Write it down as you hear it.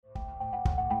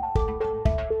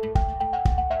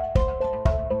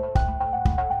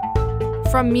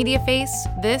From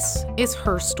MediaFace, this is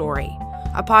Her Story,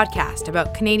 a podcast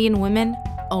about Canadian women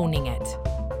owning it.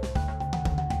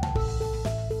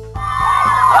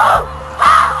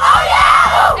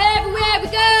 Everywhere we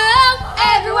go,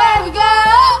 everywhere we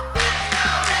go.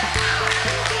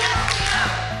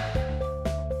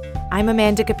 I'm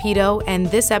Amanda Capito, and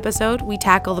this episode we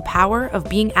tackle the power of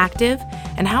being active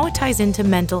and how it ties into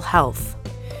mental health.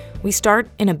 We start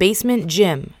in a basement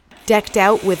gym, decked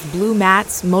out with blue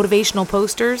mats, motivational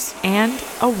posters, and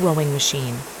a rowing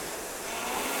machine.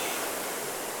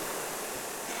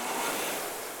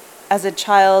 As a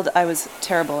child, I was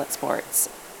terrible at sports.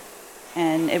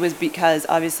 And it was because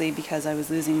I was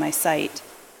losing my sight.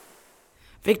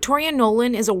 Victoria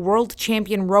Nolan is a world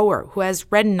champion rower who has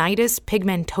retinitis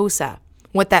pigmentosa.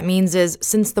 What that means is,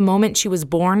 since the moment she was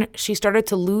born, she started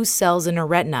to lose cells in her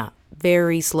retina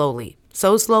very slowly.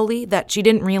 So slowly that she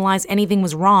didn't realize anything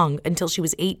was wrong until she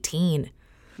was 18.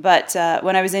 But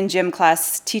when I was in gym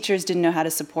class, teachers didn't know how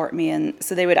to support me, and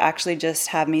so they would actually just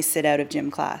have me sit out of gym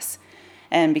class.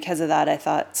 And because of that, I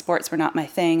thought sports were not my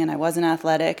thing, and I wasn't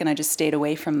athletic, and I just stayed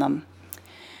away from them.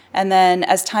 And then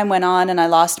as time went on and I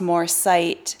lost more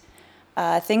sight,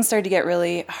 things started to get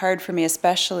really hard for me,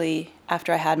 especially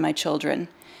after I had my children.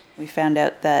 We found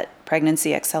out that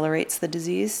pregnancy accelerates the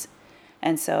disease.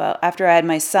 And so after I had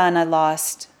my son, I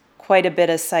lost quite a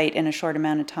bit of sight in a short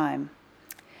amount of time.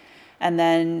 And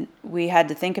then we had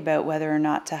to think about whether or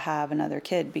not to have another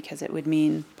kid because it would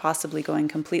mean possibly going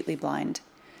completely blind.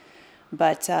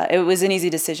 But it was an easy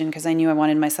decision because I knew I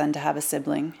wanted my son to have a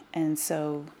sibling. And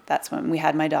so that's when we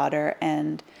had my daughter,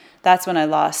 and that's when I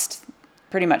lost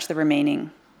pretty much the remaining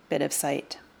bit of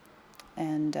sight.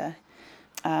 And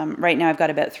right now I've got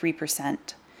about 3%.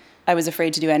 I was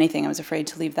afraid to do anything. I was afraid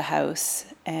to leave the house.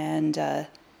 And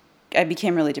I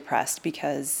became really depressed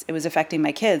because it was affecting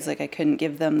my kids. Like, I couldn't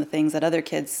give them the things that other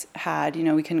kids had. You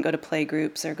know, we couldn't go to play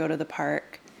groups or go to the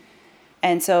park.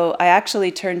 And so I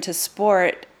actually turned to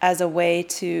sport as a way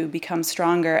to become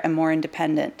stronger and more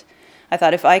independent. I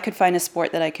thought if I could find a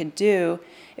sport that I could do,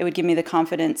 it would give me the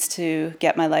confidence to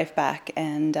get my life back,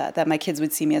 and that my kids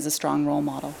would see me as a strong role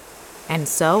model. And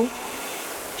so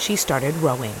she started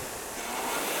rowing.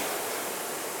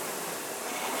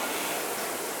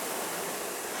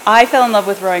 I fell in love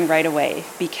with rowing right away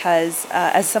because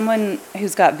as someone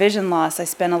who's got vision loss, I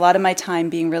spend a lot of my time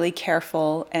being really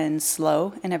careful and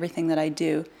slow in everything that I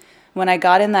do. When I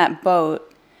got in that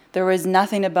boat, there was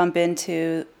nothing to bump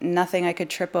into, nothing I could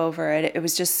trip over. It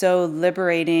was just so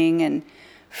liberating and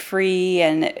free,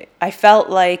 and I felt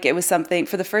like it was something,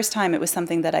 for the first time, it was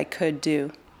something that I could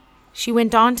do. She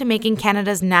went on to making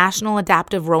Canada's national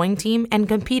adaptive rowing team and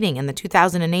competing in the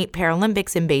 2008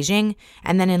 Paralympics in Beijing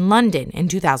and then in London in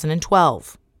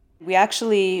 2012.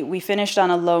 We finished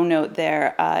on a low note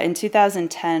there. In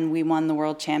 2010, we won the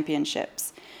World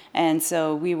Championships. And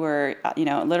so we were,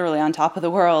 literally on top of the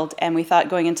world. And we thought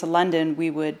going into London, we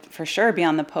would for sure be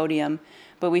on the podium.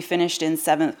 But we finished in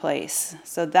 7th place.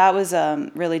 So that was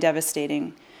really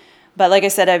devastating. But like I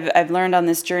said, I've learned on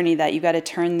this journey that you got to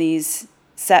turn these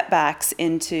setbacks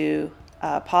into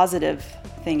a positive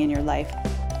thing in your life.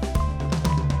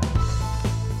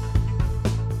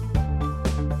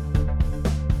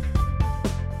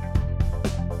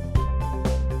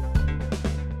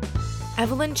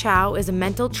 Evelyn Chow is a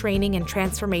mental training and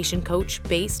transformation coach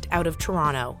based out of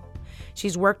Toronto.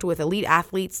 She's worked with elite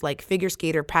athletes like figure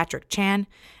skater Patrick Chan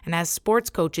and has sports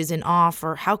coaches in awe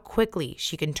for how quickly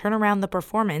she can turn around the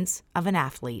performance of an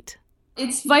athlete.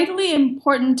 It's vitally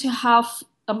important to have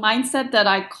a mindset that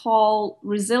I call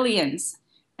resilience.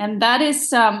 And that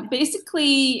is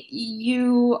basically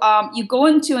you go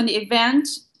into an event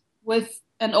with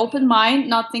an open mind,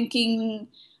 not thinking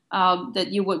that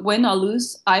you would win or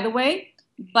lose either way.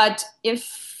 But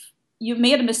if you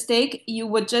made a mistake, you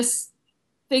would just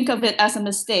think of it as a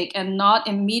mistake and not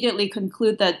immediately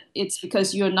conclude that it's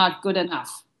because you're not good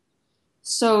enough.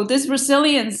 So this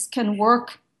resilience can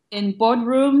work in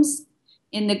boardrooms,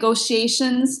 in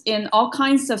negotiations, in all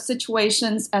kinds of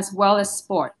situations, as well as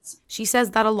sports. She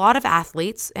says that a lot of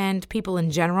athletes and people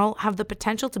in general have the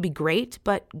potential to be great,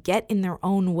 but get in their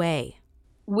own way.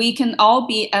 We can all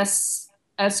be as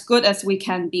good as we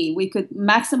can be. We could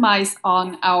maximize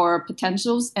on our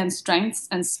potentials and strengths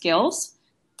and skills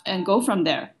and go from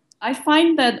there. I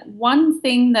find that one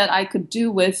thing that I could do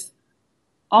with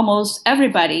almost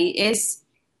everybody is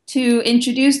to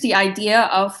introduce the idea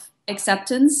of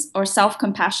acceptance or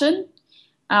self-compassion,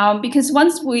 because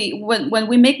when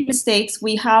we make mistakes,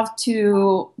 we have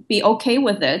to be okay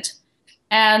with it,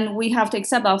 and we have to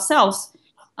accept ourselves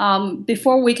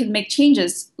before we can make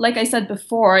changes. Like I said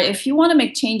before, if you want to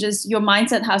make changes, your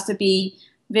mindset has to be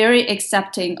very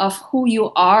accepting of who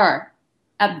you are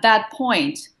at that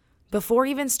point. Before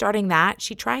even starting that,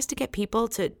 she tries to get people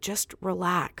to just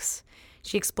relax.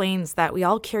 She explains that we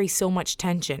all carry so much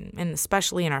tension, and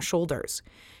especially in our shoulders.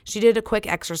 She did a quick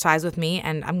exercise with me,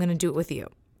 and I'm going to do it with you.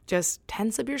 Just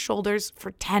tense up your shoulders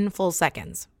for 10 full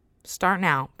seconds. Start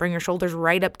now. Bring your shoulders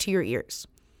right up to your ears.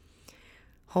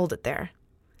 Hold it there.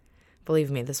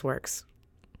 Believe me, this works.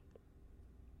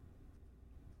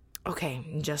 Okay,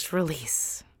 just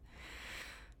release.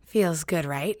 Feels good,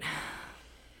 right?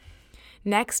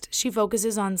 Next, she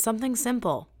focuses on something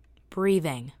simple,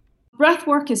 breathing. Breath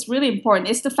work is really important.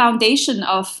 It's the foundation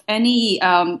of any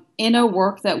inner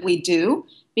work that we do,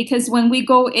 because when we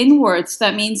go inwards,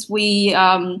 that means we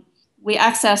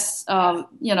access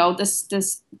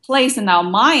this place in our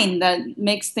mind that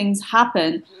makes things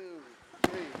happen. 2,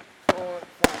 3, 4,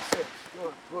 5, 6.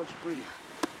 Good. Push, breathe.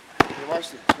 Okay, watch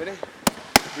this. Ready?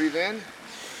 Breathe in,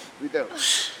 breathe out.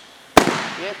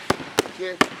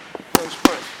 Kick, punch.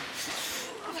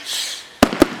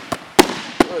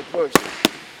 Good, push.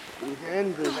 Breathe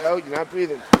in, breathe out. You're not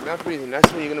breathing. That's when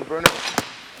you're going to burn out.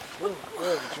 Good.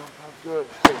 Jump out. Good.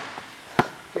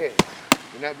 Okay.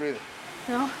 You're not breathing.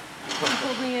 No, I'm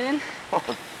holding it in.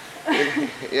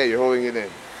 Yeah, you're holding it in.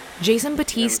 Jason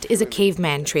Batiste is a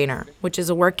caveman trainer, which is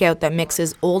a workout that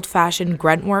mixes old-fashioned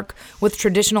grunt work with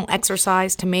traditional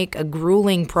exercise to make a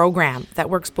grueling program that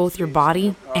works both your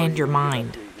body and your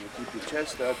mind.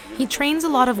 He trains a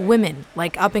lot of women,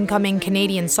 like up-and-coming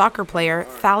Canadian soccer player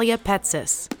Thalia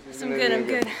Petsis. I'm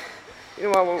good.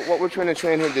 You know what we're trying to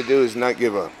train her to do is not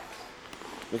give up.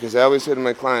 Because I always say to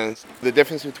my clients, the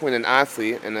difference between an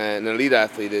athlete and an elite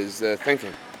athlete is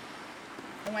thinking.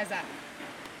 And why is that?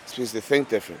 It's because they think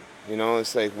different. You know,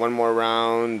 it's like one more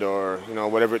round or,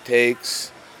 whatever it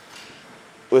takes.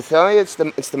 With Thalia, it's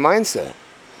the mindset.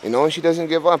 She doesn't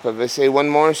give up. If I say one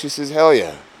more, she says, hell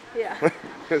yeah. Yeah.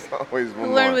 There's always one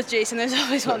more. Learn with Jason, there's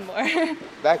always one more.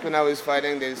 Back when I was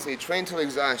fighting, they'd say, train till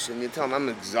exhaustion. You tell them, I'm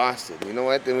exhausted. You know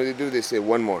what? Then when they do, they say,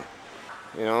 one more.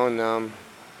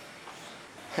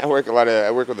 I work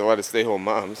with a lot of stay-home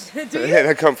moms. Do you?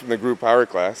 I come from the group power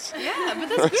class. Yeah, but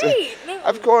that's great.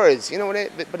 Of course,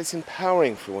 but it's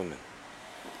empowering for women.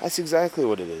 That's exactly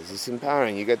what it is. It's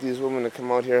empowering. You got these women that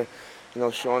come out here,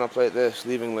 showing up like this,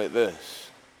 leaving like this.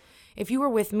 If you were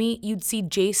with me, you'd see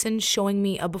Jason showing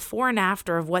me a before and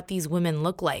after of what these women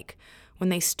look like. When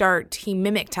they start, he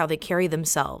mimicked how they carry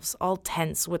themselves, all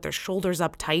tense with their shoulders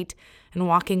up tight and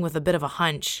walking with a bit of a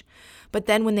hunch. But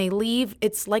then when they leave,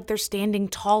 it's like they're standing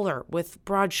taller with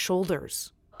broad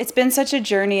shoulders. It's been such a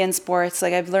journey in sports.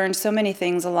 Like, I've learned so many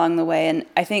things along the way, and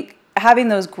I think having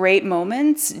those great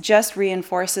moments just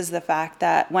reinforces the fact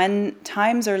that when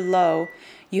times are low,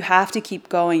 you have to keep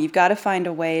going. You've got to find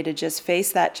a way to just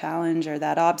face that challenge or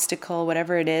that obstacle,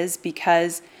 whatever it is,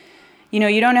 because you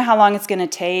don't know how long it's going to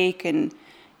take, and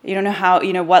you don't know how,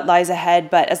 what lies ahead,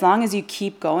 but as long as you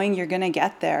keep going, you're going to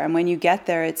get there. And when you get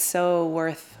there, it's so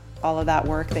worth all of that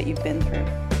work that you've been through.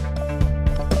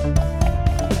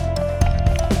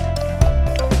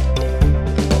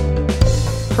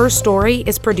 Her Story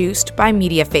is produced by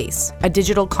MediaFace, a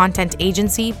digital content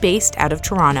agency based out of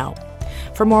Toronto.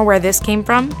 For more where this came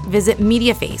from, visit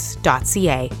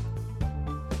mediaface.ca.